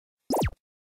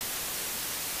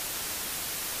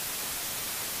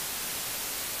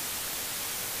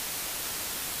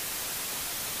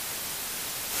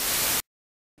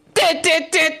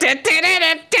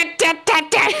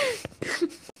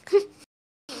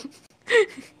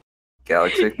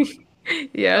Galaxy?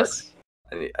 Yes.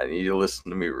 I need you to listen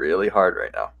to me really hard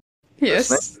right now. Yes.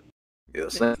 Listening? You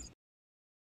listening?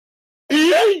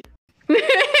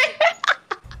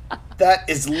 That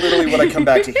is literally what I come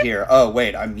back to hear. Oh,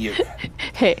 wait, I'm mute.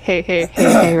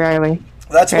 Hey, Riley.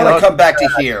 That's what I come back to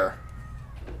hear.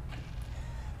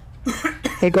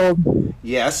 Hey, Gold.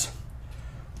 Yes.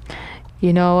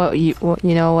 You know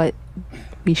what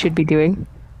we should be doing?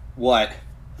 What?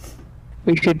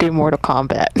 We should do Mortal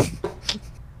Kombat.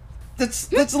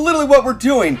 That's literally what we're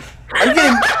doing. I'm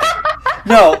getting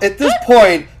no at this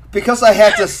point because I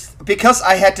had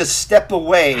to step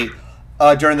away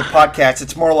during the podcast.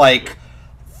 It's more like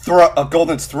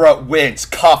Golden's throat wins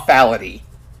coughality.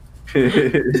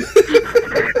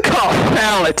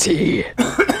 Coughality.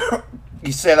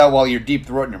 You say that while you're deep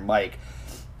throating your mic.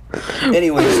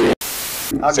 Anyways,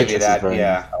 I'll give you that.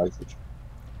 Yeah.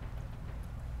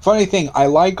 Funny thing, I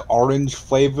like orange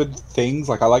flavored things.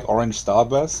 Like I like orange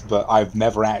Starburst, but I've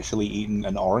never actually eaten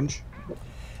an orange.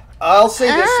 I'll say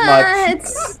this much.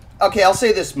 Okay, I'll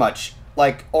say this much.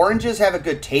 Like oranges have a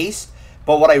good taste,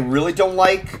 but what I really don't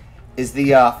like is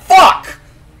the fuck.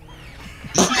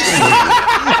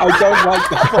 I don't like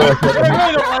the fuck.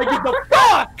 I don't like it. The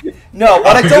fuck. No,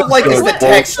 what I don't like is the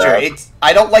texture.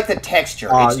 I don't like the texture.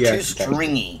 It's too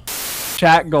stringy.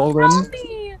 Chat Golden.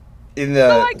 In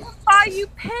So I can buy you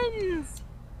pins.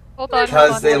 Hold on.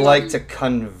 Because they like to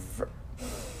convert.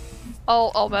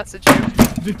 I'll message you.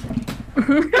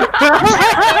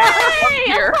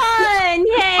 Here. Fun!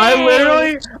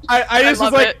 Yay! I just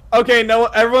was like, it. okay, no,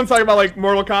 everyone's talking about like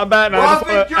Mortal Kombat, and I just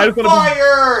want to.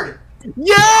 Fired!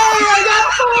 Yay!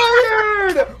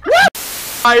 I got fired!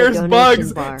 Fires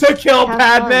bugs to kill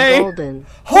Padme.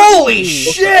 Holy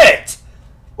shit!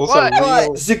 Also,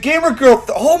 What? The gamer girl.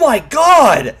 Oh my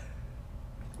god!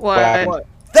 What?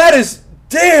 That is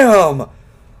damn.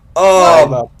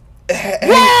 Whoa!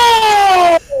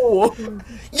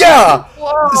 Yeah!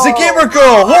 Whoa. The gamer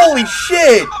girl. Holy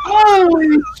shit!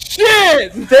 Holy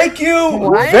shit! Thank you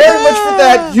very much for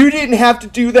that. You didn't have to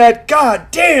do that. God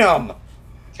damn!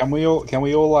 Can we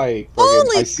all like?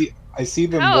 I see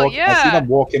them. Hell I see yeah. them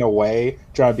walking away,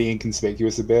 trying to be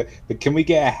inconspicuous a bit. But can we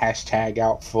get a hashtag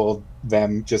out for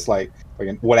them? Just like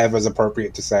whatever's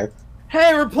appropriate to say.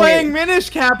 Hey, we're playing Minish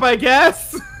Cap, I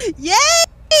guess. Yay!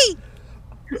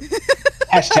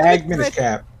 Hashtag Minish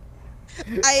Cap.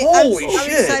 Holy I'm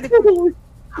shit. excited.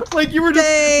 Like you were just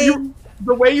Dang.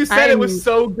 the way you said it was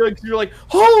so good. Cause you're like,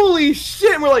 holy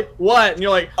shit! And we're like, what? And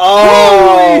you're like,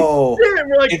 Oh. holy shit! And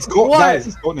we're like, It's Courtney. what? Guys,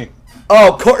 it's Courtney.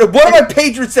 Oh, what do my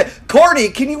patrons say? Courtney,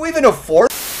 can you even afford?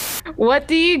 What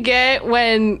do you get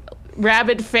when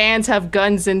rabid fans have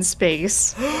guns in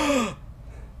space?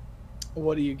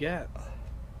 What do you get?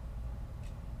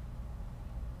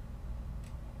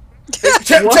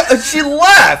 She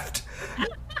left.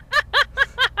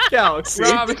 Galaxy.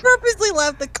 She purposely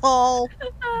left the call.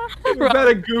 Was that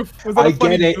a goof? Was that I a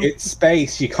funny get it. goof? It's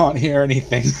space. You can't hear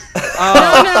anything.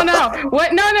 No.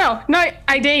 What? No.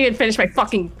 I didn't even finish my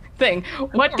fucking thing.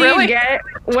 What do you get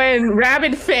when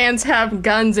rabid fans have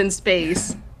guns in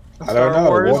space? I don't know.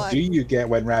 Wars. What do you get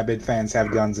when rabid fans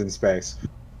have guns in space?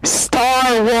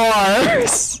 Star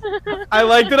Wars. I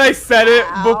like that I said it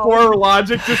before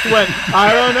logic just went,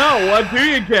 I don't know, what do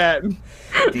you get?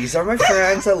 These are my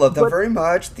friends. I love them very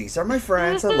much. These are my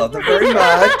friends. I love them very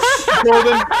much.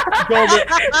 Golden,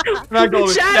 not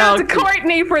Golden. Shout out to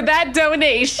Courtney for that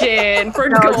donation for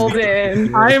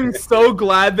Golden. I am so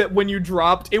glad that when you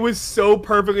dropped, it was so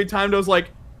perfectly timed. I was like,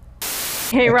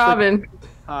 Hey, Robin.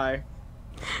 hi.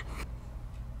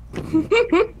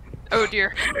 Oh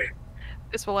dear.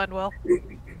 This will end well.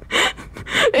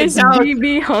 Is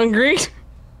BB hungry?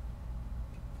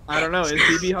 I don't know, is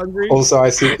BB hungry? Also, I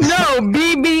see. No,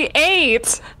 BB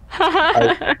ate.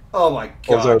 Oh my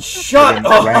Also, god! Shut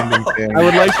random up! thing. I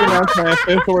would like to announce my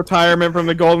official retirement from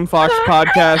the GoldenFox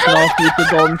Podcast and all future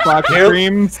GoldenFox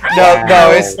streams.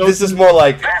 No, this is more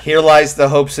like, here lies the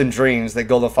hopes and dreams that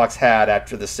GoldenFox had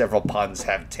after the several puns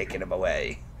have taken him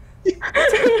away.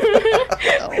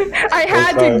 I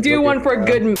had to do one for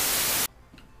good.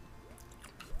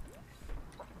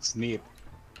 Sneep.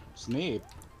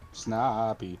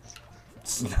 Snappy.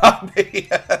 Snappy.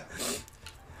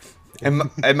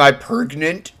 Am I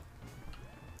pregnant?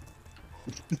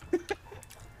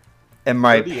 Am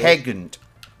I pregnant?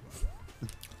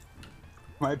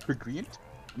 Am I pregnant?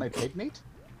 Am I pregnant?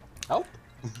 Help!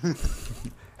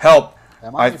 Help!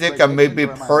 Am I think I may be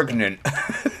pregnant or am I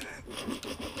pregnant.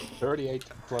 38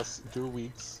 plus 2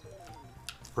 weeks.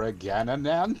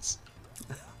 Pregnant.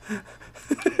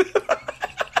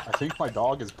 I think my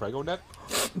dog is pregnant.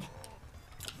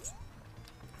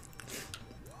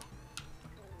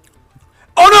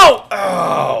 Oh no!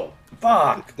 Oh,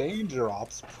 fuck! Danger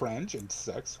ops, French and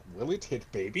sex. Will it hit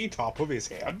baby top of his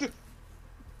head?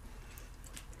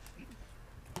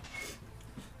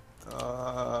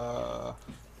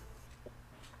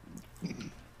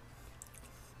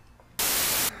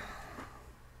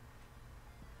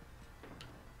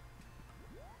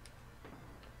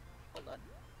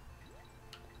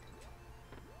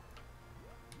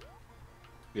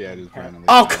 Yeah, it is randomly.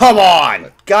 Oh, come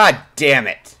on! God damn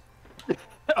it.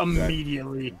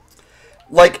 Immediately.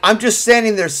 Like, I'm just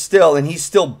standing there still, and he's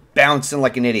still bouncing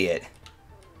like an idiot.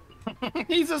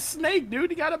 He's a snake,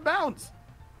 dude. He gotta bounce.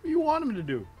 What do you want him to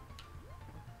do?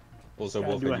 Also,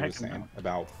 Gotta Wolf, do a you were heck of saying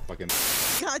about fucking...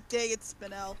 God dang it,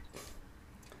 Spinel.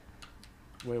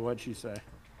 Wait, what'd she say?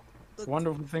 Look-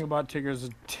 Wonderful thing about Tiggers is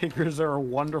Tiggers are a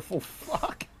wonderful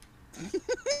fuck.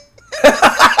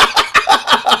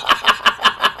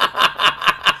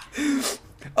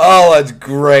 Oh, that's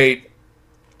great.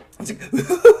 It's like,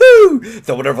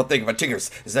 the wonderful thing about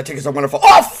Tiggers is that Tiggers are wonderful.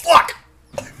 Oh, fuck!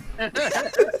 That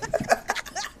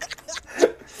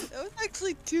was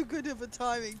actually too good of a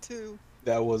timing, too.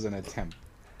 That was an attempt.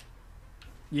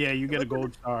 Yeah, you get a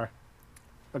gold star.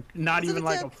 But not What's even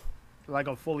an like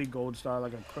a fully gold star,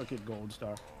 like a crooked gold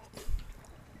star.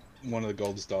 One of the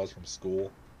gold stars from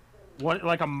school. What,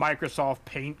 like a Microsoft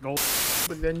Paint gold?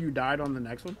 But then you died on the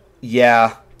next one.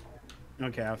 Yeah.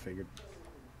 Okay, I figured.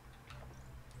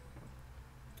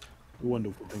 The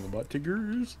wonderful thing about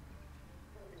Tiggers.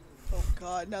 Oh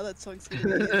god, now that song's gonna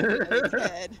be in everybody's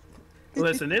head.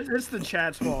 Listen, it's the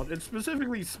chat's fault. It's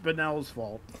specifically Spinell's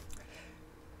fault.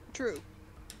 True.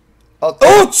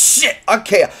 Oh, shit!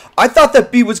 Okay, I thought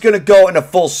that bee was gonna go in a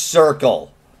full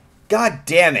circle. God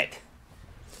damn it.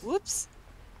 Whoops.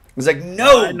 I was like, I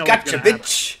no, know gotcha,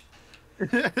 what's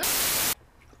bitch.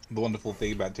 The wonderful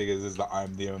thing about Tiggers is that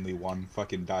I'm the only one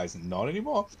fucking dies. Not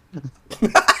anymore.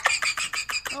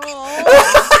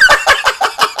 Oh.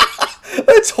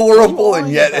 It's horrible, and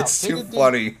lying yet about? it's too Tigger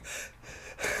funny.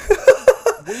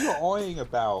 What are you lying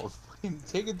about? Fucking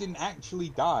Tigger didn't actually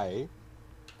die.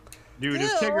 Dude, Ew.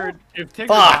 if Tigger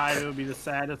Fuck. died, it would be the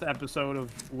saddest episode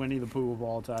of Winnie the Pooh of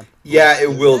all time. Yeah, it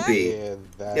will be. Yeah,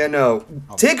 that... Yeah, no.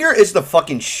 Tigger is the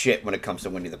fucking shit when it comes to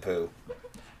Winnie the Pooh.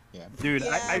 Yeah. Dude,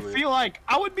 Yeah. I feel like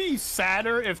I would be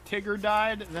sadder if Tigger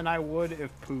died than I would if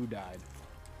Pooh died.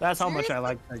 That's how much I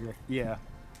like Tigger. Yeah.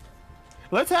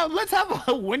 Let's have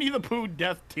a Winnie the Pooh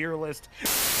death tier list,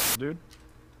 dude.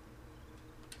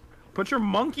 Put your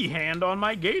monkey hand on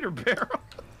my gator barrel.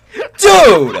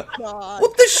 Dude! God.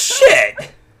 What the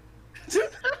shit?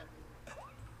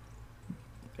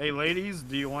 Hey, ladies,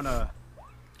 do you want to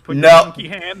put No. your monkey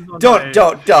hands on my...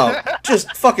 Don't.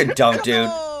 Just fucking don't, dude.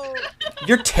 Oh.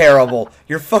 You're terrible.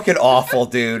 You're fucking awful,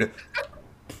 dude.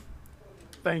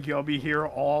 Thank you. I'll be here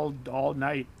all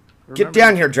night. Get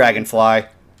down here, Dragonfly.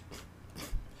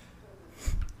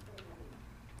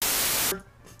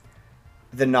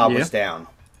 The knob was down.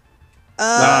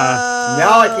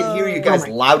 Now I can hear you guys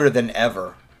louder than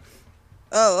ever.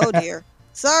 Oh dear.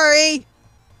 Sorry.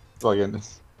 Fucking...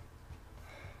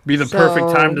 Be the perfect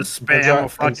So- time to spam sorry, a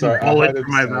fucking sorry, I bullet heard for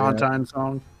him my say Valentine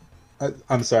song.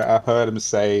 I'm sorry, I heard him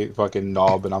say fucking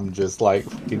knob, and I'm just like,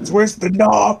 fucking twist the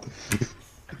knob!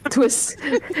 Twist.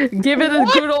 Give it a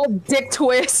good old dick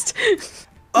twist.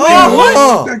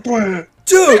 Oh! Dick twist!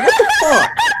 Dude, what the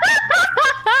fuck?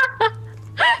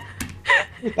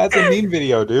 That's a meme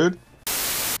video, dude.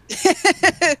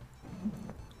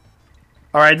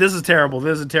 All right, this is terrible.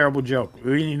 This is a terrible joke.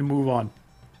 We need to move on.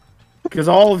 Because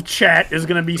all of chat is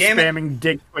going to be Damn it. spamming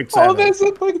dick pics Oh, at us.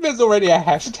 there's already a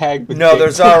hashtag. With No, dick.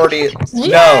 there's already...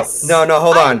 Yes! No,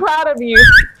 hold I'm on. proud of you.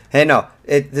 Hey, no.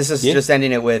 This is Yeah. just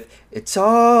ending it with, it's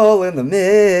all in the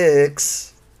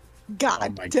mix. God Oh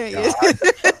my dang God.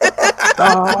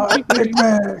 it. Dick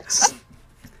pics.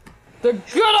 The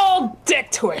good old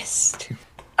dick twist.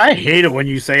 I hate it when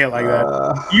you say it like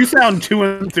that. You sound too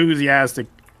enthusiastic.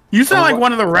 You sound like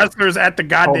one of the wrestlers at the Hold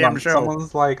goddamn on, show.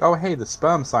 someone's like, oh hey, the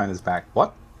sperm sign is back.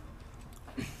 What?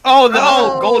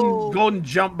 Oh, golden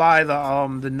jump by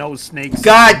the no snakes.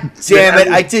 God damn it,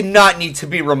 I did not need to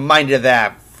be reminded of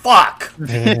that. Fuck.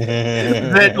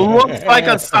 That looks like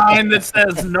a sign that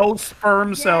says no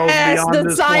sperm cells Yes, beyond the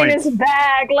this sign point. is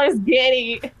back. Let's get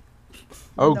it.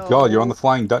 Oh No. god, you're on the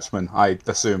Flying Dutchman, I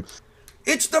assume.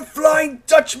 It's the Flying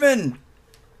Dutchman.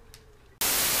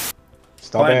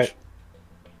 Stop Clench. it.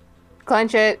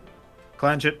 Clench it.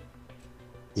 Clench it.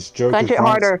 This joke Clench is it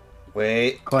harder.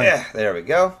 Wait. Clench. Yeah, there we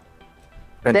go.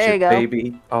 Clench There you it, go.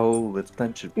 baby. Oh, let's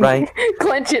clench it right.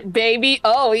 Clench it, baby.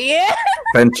 Oh yeah.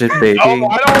 Clench it, baby. Oh,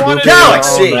 I don't want to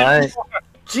Galaxy! All night.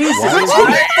 Jesus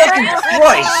Why fucking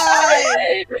Christ!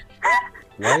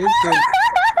 Why is it?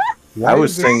 I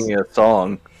was singing a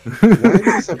song. Why is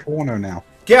this a porno now?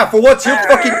 Yeah, for once you're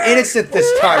fucking innocent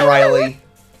this time, Riley.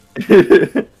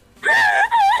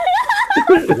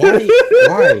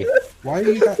 Why? Why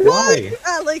do you got why?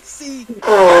 Alexi!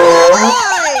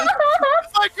 Why?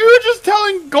 Like we were just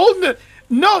telling Golden to...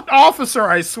 No, officer,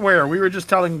 I swear. We were just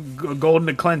telling Golden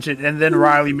to clench it, and then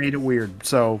Riley made it weird.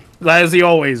 So, as he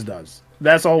always does.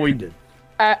 That's all we did.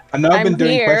 I know I've been I'm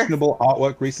doing here. questionable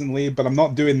artwork recently, but I'm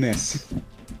not doing this.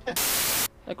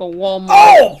 Like a Walmart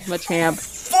Oh! Machamp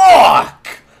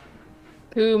Fuck!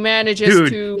 who manages Dude,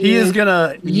 to he is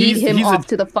gonna... Yeet him he's off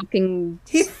to the fucking.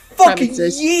 He fucking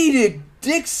Premises. yeeted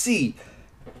Dixie.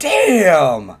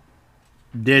 Damn.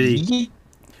 Diddy.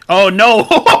 Oh, no.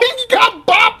 He got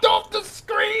bopped off the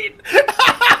screen.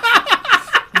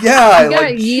 Yeah, He got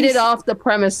like, yeeted off the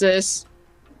premises.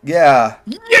 yeah.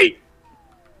 Yeet.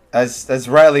 As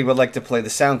Riley would like to play the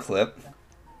sound clip.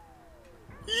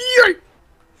 Yeet.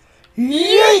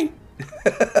 Yeet!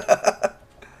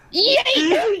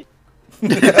 Yay!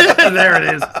 There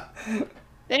it is.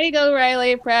 There you go,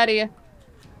 Riley. Proud of you.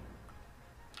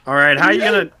 All right, how you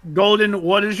gonna... Golden,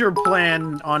 what is your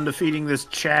plan on defeating this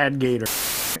Chad Gator?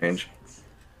 Change.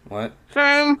 What?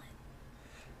 Firm.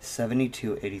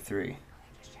 7283.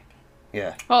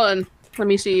 Yeah. Hold on. Let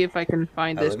me see if I can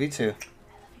find I this. love you too.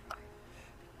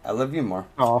 I love you more.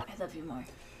 Oh. I love you more.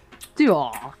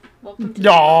 Aw. Welcome to the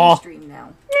Aw. stream now.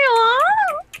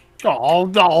 Oh,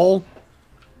 no.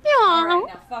 Alright,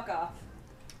 now fuck off.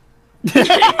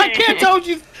 I can't tell if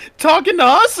she's talking to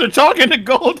us or talking to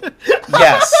Golden.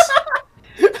 Yes.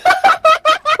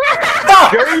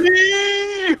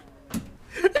 Dirty!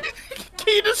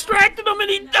 He distracted him and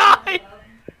he died.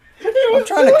 I'm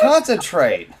trying to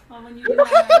concentrate. Well, when you do my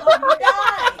love,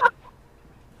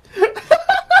 you die.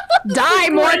 Die,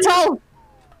 mortal!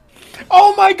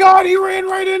 Oh my god, he ran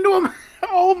right into him.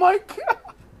 Oh my god.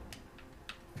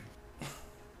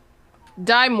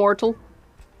 Die, mortal.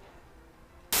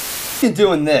 You're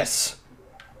doing this.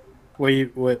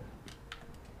 Wait, what?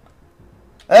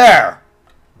 There.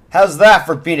 How's that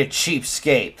for being a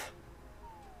cheapskate?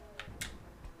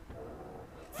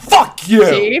 Fuck you.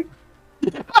 See?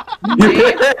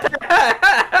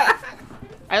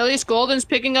 At least Golden's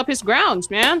picking up his grounds,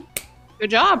 man.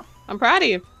 Good job. I'm proud of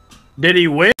you. Did he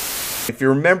win? If you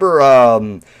remember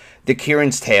the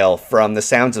Kieran's Tale from The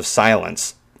Sounds of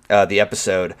Silence, the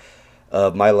episode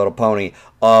of My Little Pony,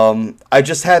 I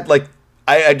just had like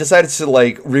I decided to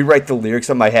like rewrite the lyrics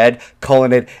in my head,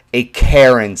 calling it a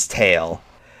Karen's Tale.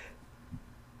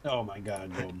 Oh my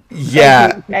god, Golden.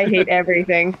 Yeah. I hate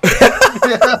everything.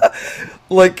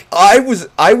 Like I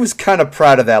was kind of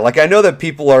proud of that. Like I know that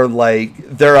people are like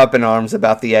they're up in arms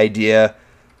about the idea.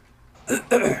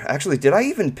 Actually, did I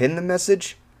even pin the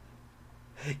message?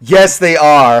 Yes, they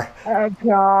are. Oh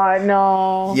god,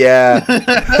 no. Yeah.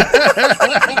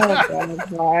 Oh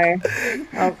god, why?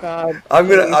 Oh god.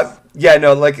 Yeah,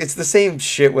 no, like it's the same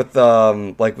shit with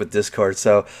like with Discord.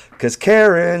 So, because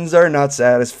Karens are not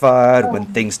satisfied when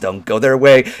things don't go their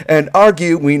way, and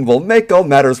arguing will make all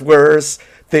matters worse.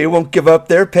 They won't give up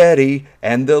their petty,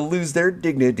 and they'll lose their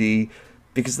dignity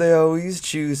because they always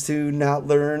choose to not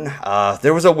learn.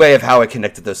 There was a way of how I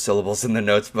connected those syllables in the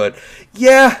notes, but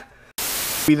yeah.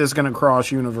 That's gonna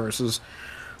cross universes,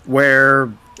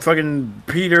 where fucking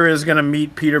Peter is gonna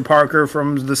meet Peter Parker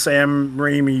from the Sam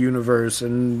Raimi universe,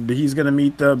 and he's gonna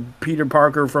meet the Peter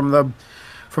Parker from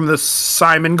the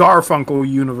Simon Garfunkel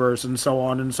universe, and so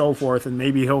on and so forth, and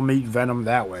maybe he'll meet Venom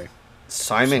that way.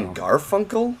 Simon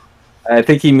Garfunkel? I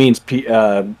think he means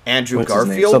Andrew what's his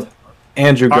name? Garfield?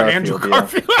 Andrew Garfield. Andrew yeah.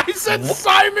 Garfield. I said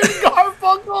Simon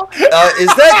Garfunkel.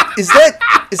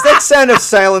 Is that Sound of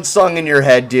Silence song in your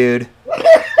head, dude?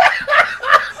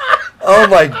 Oh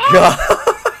my god.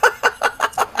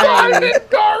 Simon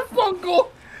Garfunkel.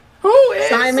 Who is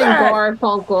Simon that?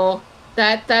 Garfunkel.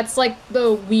 That's like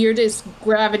the weirdest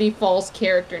Gravity Falls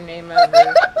character name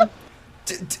ever.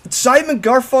 Simon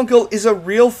Garfunkel is a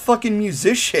real fucking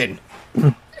musician.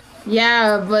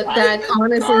 Yeah, but that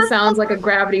honestly sounds like a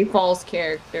Gravity Falls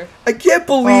character. I can't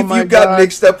believe my you got God.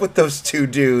 mixed up with those two,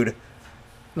 dude.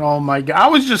 Oh my god! I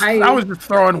was just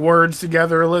throwing words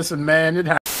together. Listen, man, it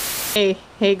happened.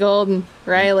 Hey, Golden,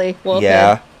 Riley, Wolfhead.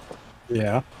 Yeah.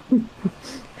 Yeah.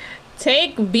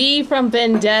 Take B from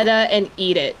Vendetta and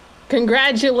eat it.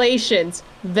 Congratulations,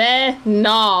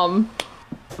 Venom.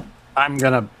 I'm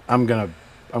gonna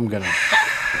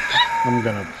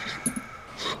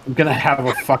have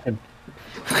a fucking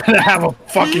I'm gonna have a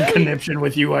fucking conniption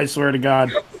with you, I swear to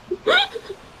God.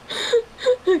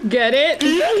 Get it?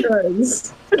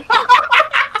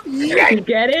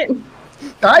 Get it?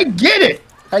 I get it!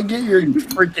 I get your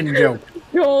freaking joke.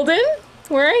 Golden,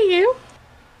 where are you?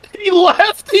 He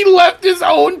left his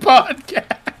own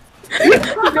podcast.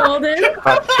 Golden.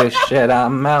 Fuck this shit,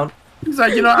 I'm out. He's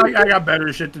like, you know, I got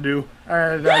better shit to do.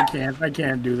 I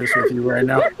can't do this with you right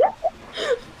now.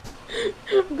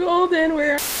 Golden,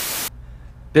 where?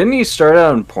 Didn't he start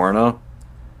out in porno?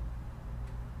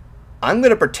 I'm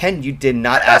gonna pretend you did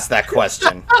not ask that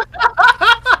question.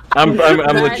 I'm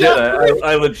legit.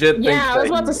 I legit think. Yeah, I was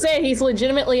about to say he's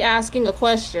legitimately asking a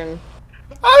question.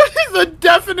 The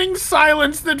deafening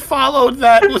silence that followed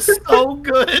that was so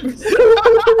good.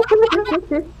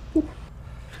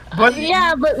 But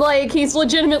yeah, but like he's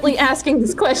legitimately asking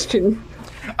this question.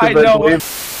 I know.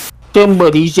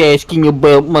 Somebody's asking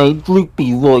about my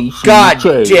Droopy voice. God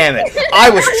damn it! I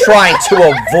was trying to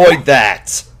avoid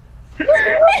that.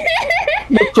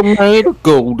 What's the matter,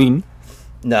 Golden?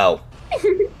 No.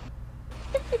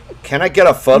 Can I get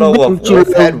a photo of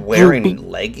Wolfhead wearing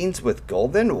leggings with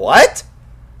Golden? What?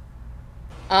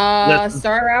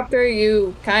 Staraptor,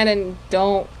 you kind of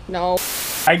don't know.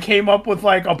 I came up with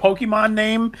like a Pokemon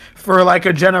name for like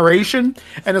a generation,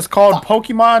 and it's called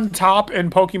Pokemon Top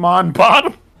and Pokemon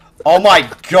Bottom. Oh my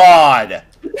god!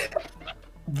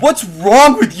 What's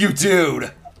wrong with you,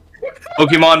 dude?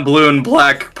 Pokemon Blue and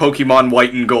Black, Pokemon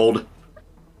White and Gold.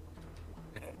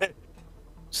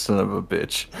 Son of a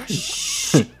bitch.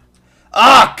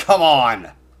 Ah, come on!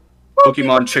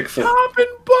 Pokemon Chick-fil-A. Top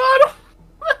and bottom.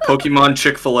 Pokemon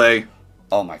Chick-fil-A.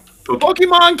 Oh my.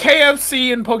 Pokemon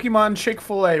KFC and Pokemon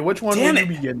Chick-fil-A. Which one would you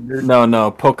be getting, dude? No,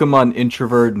 Pokemon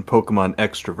Introvert and Pokemon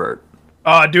Extrovert.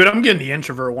 Dude, I'm getting the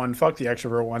introvert one. Fuck the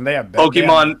extrovert one. They have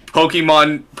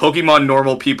Pokemon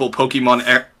normal people,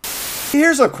 Pokemon.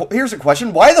 Here's a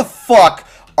question. Why the fuck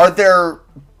are there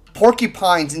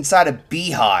porcupines inside a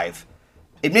beehive?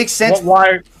 It makes sense.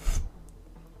 Why?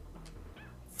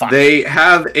 They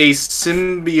have a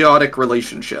symbiotic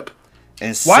relationship.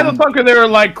 Why the fuck are there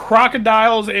like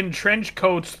crocodiles in trench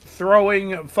coats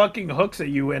throwing fucking hooks at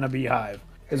you in a beehive?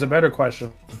 Is a better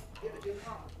question.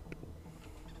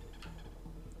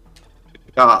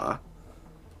 The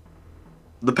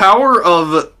power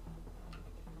of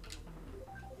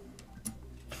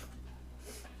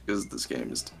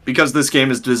because this game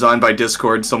is designed by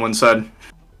Discord, someone said.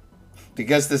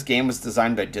 Because this game was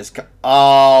designed by Discord.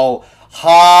 Oh,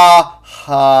 ha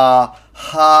ha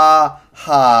ha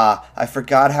ha! I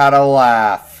forgot how to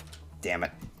laugh. Damn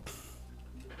it.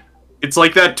 It's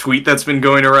like that tweet that's been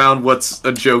going around. What's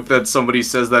a joke that somebody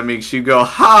says that makes you go,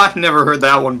 ha, never heard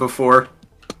that one before.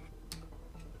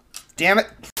 Damn it.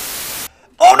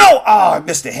 Oh no! Oh, I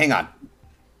missed it. Hang on.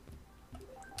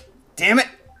 Damn it.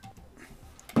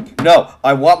 No,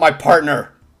 I want my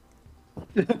partner.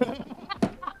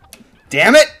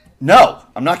 Damn it. No,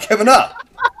 I'm not giving up.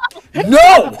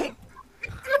 No!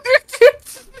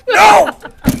 No!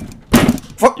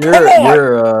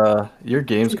 Your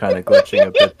game's kind of glitching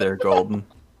a bit there, Golden.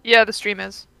 Yeah, the stream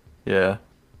is. Yeah.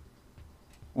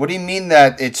 What do you mean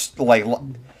that it's like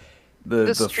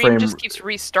the stream just keeps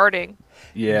restarting?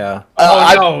 Yeah.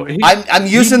 I'm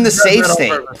using the save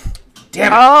state.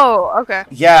 Damn it. Oh, okay.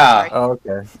 Yeah. Oh,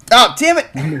 okay. Oh, damn it.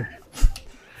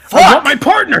 Fuck. I want my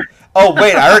partner. Oh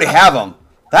wait, I already have him.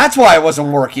 That's why it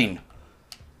wasn't working.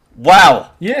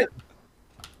 Wow. Yeah.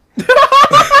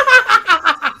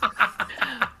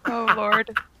 Oh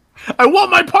Lord. I want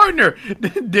my partner.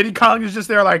 Diddy Kong is just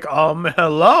there like,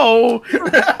 hello.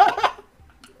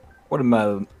 What am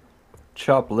I,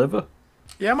 chopped liver?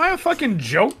 Yeah, am I a fucking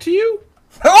joke to you?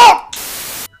 Oh!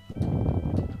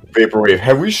 Vaporwave,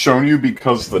 have we shown you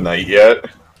Because the Night yet?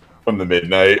 From the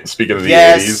Midnight, speaking of the 80s?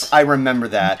 Yes, I remember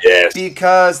that. Yes.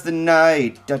 Because the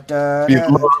night... Da, da, da.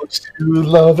 Belongs to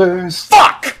lovers.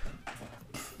 Fuck!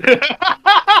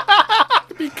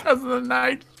 Because of the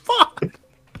night. Fuck!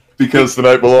 Because the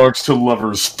night belongs to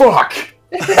lovers. Fuck!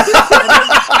 I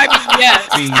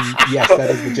mean, yes. Yes, that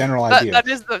is the general idea. That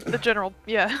is the general,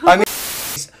 yeah. I mean...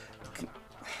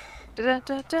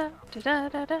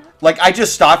 Like, I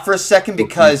just stopped for a second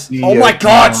because... Oh my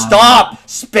god, stop!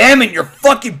 Spamming your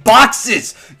fucking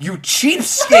boxes! You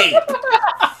cheapskate!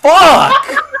 Fuck!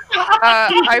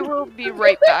 I will be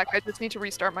right back. I just need to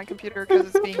restart my computer because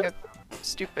it's being a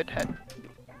stupid head.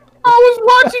 I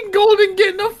was watching Golden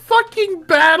get in a fucking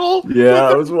battle. Yeah,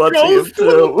 I was watching him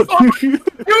too.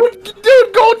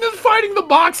 Dude, Golden is fighting the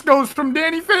box ghost from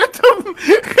Danny Phantom. And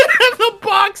the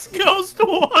box ghost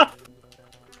won.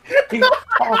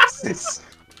 Boxes.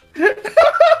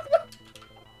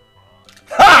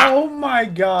 Oh my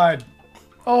god.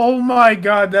 Oh my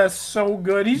god, that's so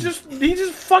good. He's just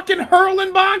fucking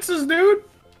hurling boxes, dude.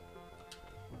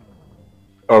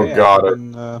 Oh Yeah, god.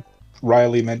 when,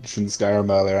 Riley mentioned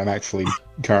Skyrim earlier. I'm actually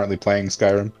currently playing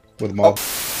Skyrim with mod.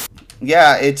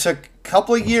 Yeah, it took a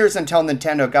couple of years until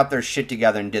Nintendo got their shit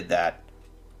together and did that.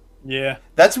 Yeah.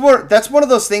 That's one of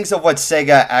those things of what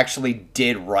Sega actually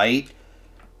did right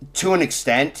to an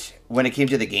extent when it came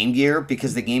to the Game Gear,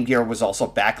 because the Game Gear was also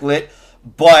backlit.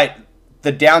 But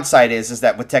the downside is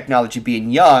that with technology being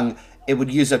young, it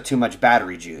would use up too much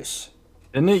battery juice.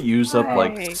 Didn't it use up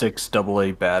like 6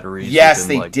 AA batteries? Yes, within,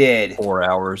 they like, did. 4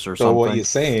 hours or So something. what you're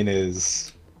saying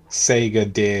is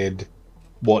Sega did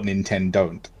what Nintendo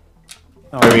don't.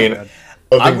 I mean,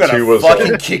 I'm gonna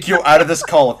fucking kick you out of this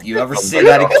call if you ever say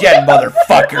that again,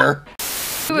 motherfucker.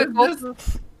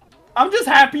 I'm just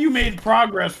happy you made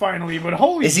progress finally, but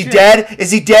holy Is he shit. dead?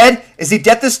 Is he dead? Is he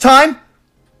dead this time?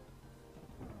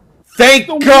 Thank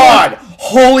God!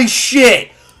 Holy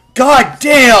shit! God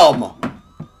damn!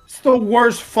 It's the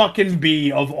worst fucking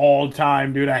bee of all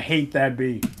time, dude. I hate that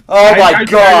bee. Oh my I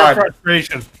God!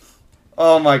 Frustration.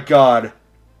 Oh my God!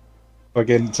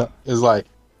 Again, it's like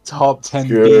top 10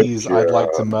 Good bees I'd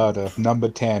like to job. murder. Number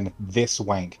 10, this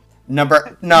wank.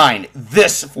 Number 9,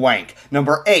 this wank.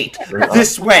 Number 8,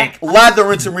 this wank. Lather,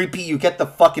 rinse, and repeat. You get the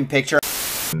fucking picture.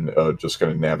 Just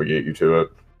gonna navigate you to it.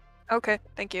 Okay,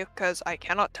 thank you, because I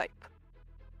cannot type.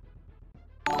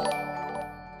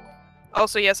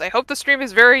 Also, yes, I hope the stream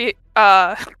is very,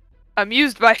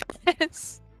 amused by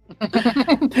this.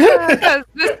 Because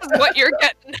this is what you're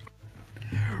getting.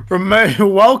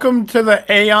 Welcome to the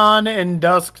Aeon and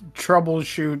Dusk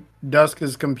troubleshoot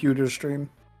Dusk's computer stream.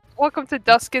 Welcome to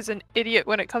Dusk is an idiot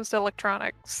when it comes to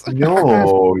electronics.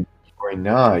 No, you are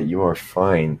not. You are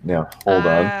fine. Now, hold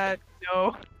on.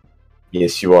 No.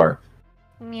 Yes, you are.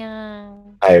 Meow.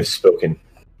 I have spoken.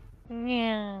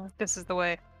 Meow. This is the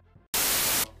way.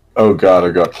 Oh god,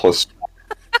 I got plus.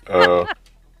 Oh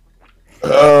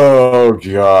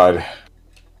god.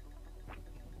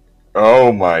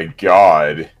 Oh my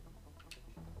god.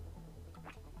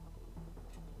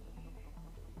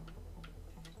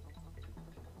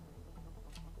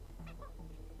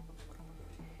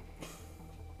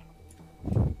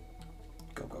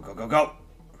 Go, go, go, go, go.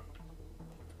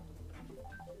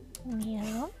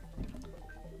 Meow.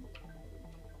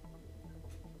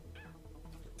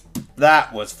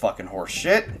 That was fucking horse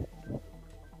shit.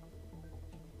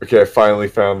 Okay, I finally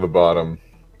found the bottom.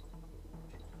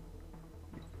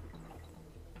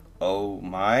 Oh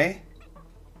my.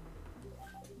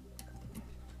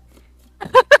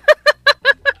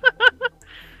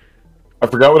 I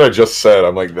forgot what I just said.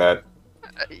 I'm like that.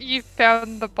 You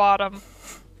found the bottom.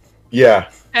 Yeah,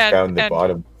 And, found the and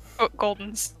bottom.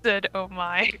 Golden said, "Oh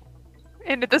my,"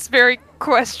 in this very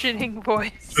questioning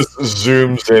voice. Just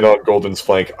zooms in on Golden's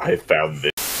flank. I found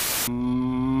it.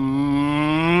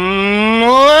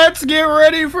 Let's get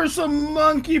ready for some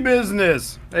monkey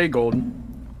business. Hey, Golden.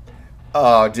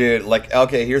 Oh, dude. Like,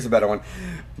 okay, here's a better one.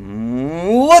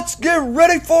 Let's get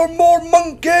ready for more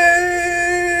monkey.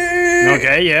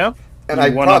 Okay, yeah. And I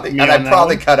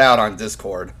probably cut out on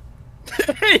Discord.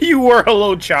 You were a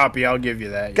little choppy, I'll give you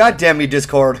that. God damn me,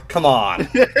 Discord. Come on.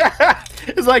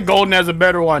 It's like Golden has a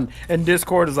better one, and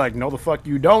Discord is like, no the fuck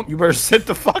you don't. You better sit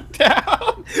the fuck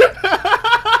down.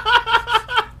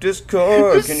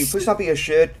 Discord, can you please not be a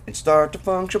shit and start to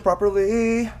function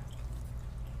properly?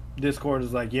 Discord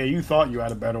is like, yeah, you thought you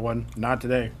had a better one. Not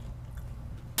today.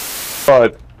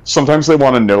 But sometimes they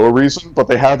want to know a reason, but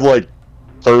they have like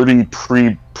 30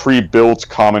 pre-built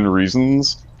common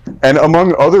reasons. And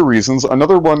among other reasons,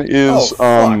 another one is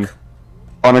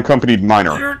unaccompanied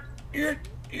minor.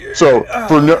 So,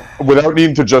 without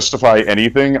needing to justify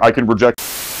anything, I can reject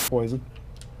poison.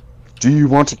 Do you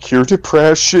want to cure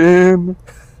depression?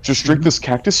 Just drink this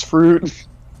cactus fruit.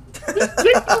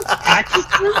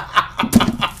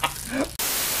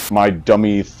 My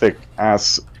dummy thick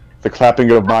ass, the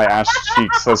clapping of my ass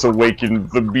cheeks has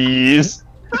awakened the bees.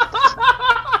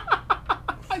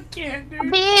 I can't,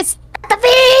 dude. Bees! The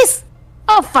bees!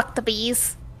 Oh, fuck the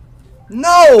bees.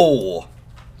 No!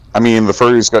 I mean, the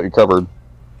furry's got you covered.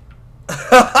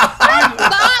 That's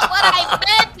not what I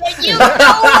meant, and you know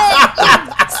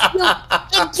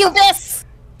it, you incubus!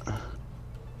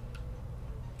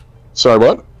 Sorry,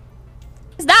 what?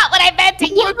 It's not what I meant, and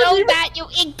you know that, you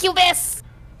incubus!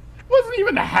 Wasn't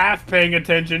even half paying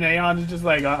attention. Aeon is just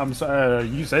like, I'm sorry.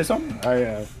 You say something? It's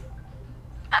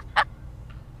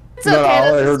okay, that's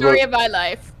the story of my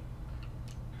life.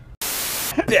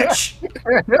 Bitch.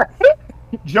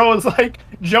 Joe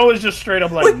is just straight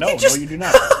up like, wait, no, you do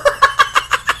not.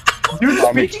 Dude,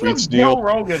 speaking of Joe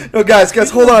Rogan. No, guys,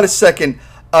 hold on a second.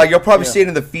 You'll probably see it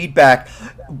in the feedback.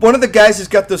 One of the guys who's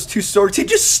got those 2 swords, he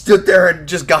just stood there and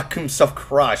just got himself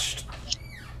crushed.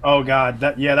 Oh god,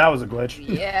 that was a glitch.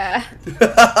 Yeah.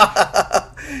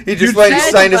 He just went and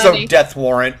signed his own death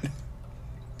warrant.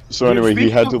 So anyway, he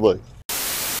had to like.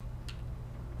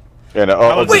 And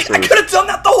wait, I could have done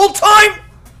that the whole time.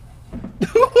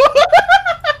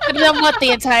 Could have done what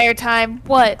the entire time?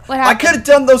 What? What happened? I could have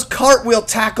done those cartwheel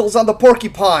tackles on the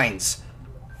porcupines.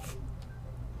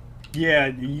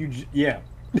 Yeah, yeah.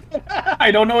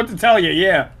 I don't know what to tell you.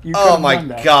 Yeah. You oh my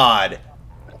god.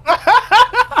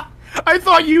 I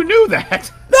thought you knew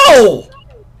that. No.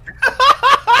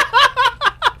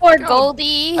 Poor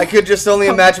Goldie. I could just only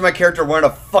imagine my character wearing a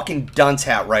fucking dunce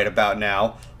hat right about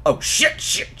now. Oh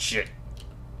shit.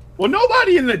 Well,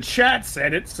 nobody in the chat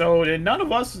said it, so none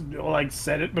of us like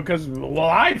said it because, well,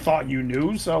 I thought you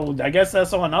knew, so I guess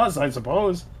that's on us, I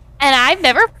suppose. And I've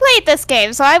never played this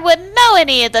game, so I wouldn't know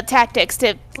any of the tactics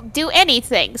to do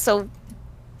anything, so...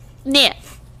 Nah.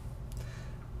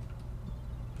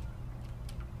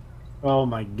 Oh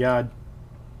my god.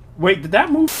 Wait, did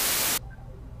that move?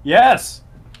 Yes.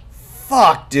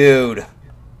 Fuck, dude.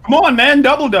 Come on, man,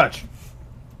 double dutch.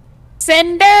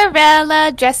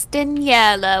 Cinderella, dressed in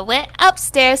yellow, went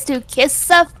upstairs to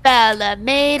kiss a fella,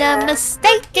 made a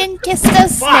mistake and kissed a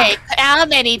snake. How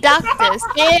many doctors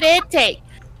did it take?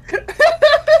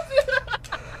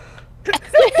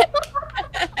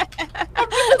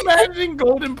 Imagine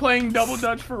Golden playing double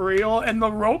dutch for real, and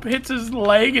the rope hits his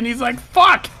leg, and he's like,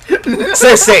 "Fuck!"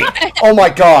 Say, oh my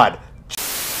god.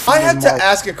 I have to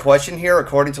ask a question here,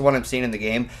 according to what I'm seeing in the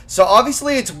game. So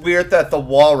obviously, it's weird that the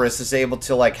walrus is able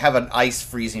to like have an ice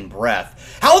freezing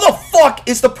breath. How the fuck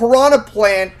is the piranha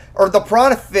plant or the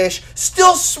piranha fish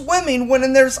still swimming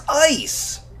when there's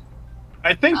ice?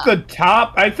 I think the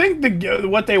top. I think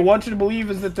what they want you to believe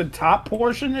is that the top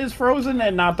portion is frozen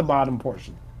and not the bottom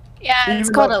portion. Yeah, it's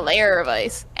called a layer of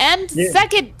ice. And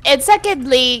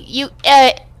secondly, you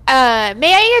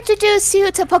may I introduce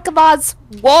you to Pokemon's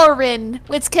Warren,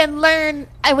 which can learn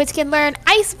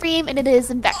Ice Beam, and it is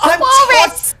in fact a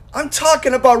walrus. I'm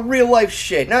talking about real life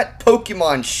shit, not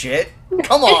Pokemon shit.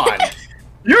 Come on.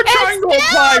 You're trying to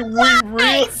apply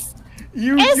real.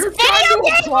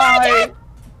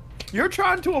 You're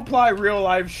trying to apply real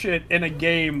life shit in a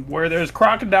game where there's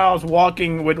crocodiles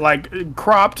walking with like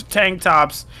cropped tank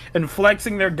tops and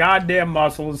flexing their goddamn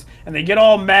muscles, and they get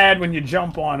all mad when you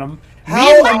jump on them.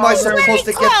 How am I supposed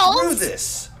to get through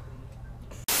this?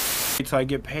 So I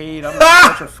get paid. I'm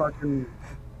such a fucking.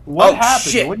 What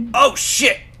happened? Shit. Oh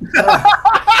shit!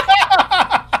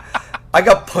 I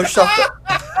got pushed off the.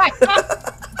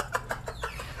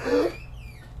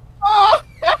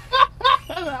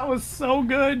 That was so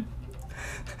good.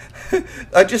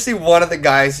 I just see one of the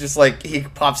guys just like he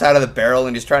pops out of the barrel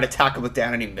and just trying to tackle it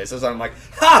down and he misses. I'm like,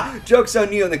 ha! Joke's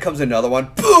on you! And then comes another one.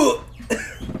 Boo!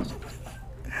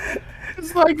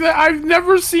 It's like that. I've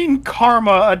never seen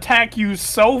karma attack you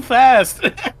so fast.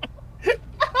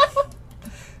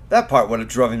 That part would have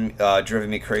driven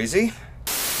me crazy.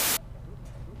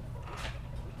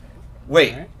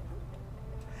 Wait. Right.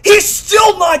 He's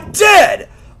still not dead!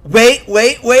 Wait.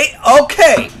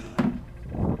 Okay.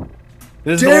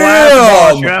 This is the last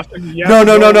boss. You have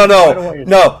to,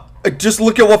 No. Just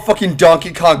look at what fucking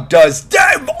Donkey Kong does.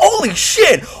 Damn! Holy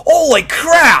shit! Holy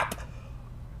crap!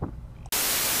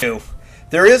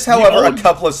 There is, however, a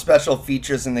couple of special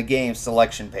features in the game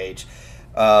selection page.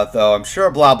 Though I'm sure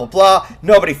blah blah blah.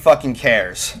 Nobody fucking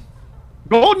cares.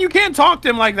 Golden, you can't talk to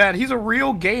him like that. He's a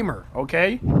real gamer,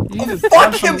 okay?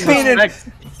 Fuck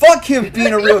him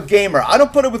being a real gamer. I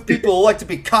don't put it with people who like to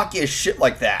be cocky as shit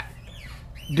like that.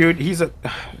 Dude,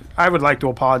 I would like to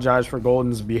apologize for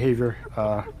Golden's behavior.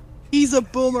 He's a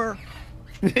boomer.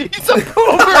 He's a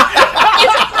boomer.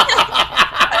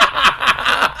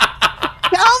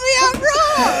 Tell me I'm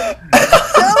wrong.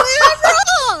 Tell me I'm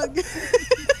wrong.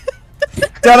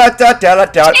 Da.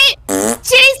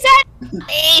 She said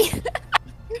me.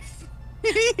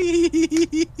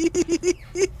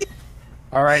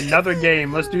 All right, another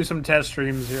game. Let's do some test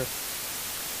streams here.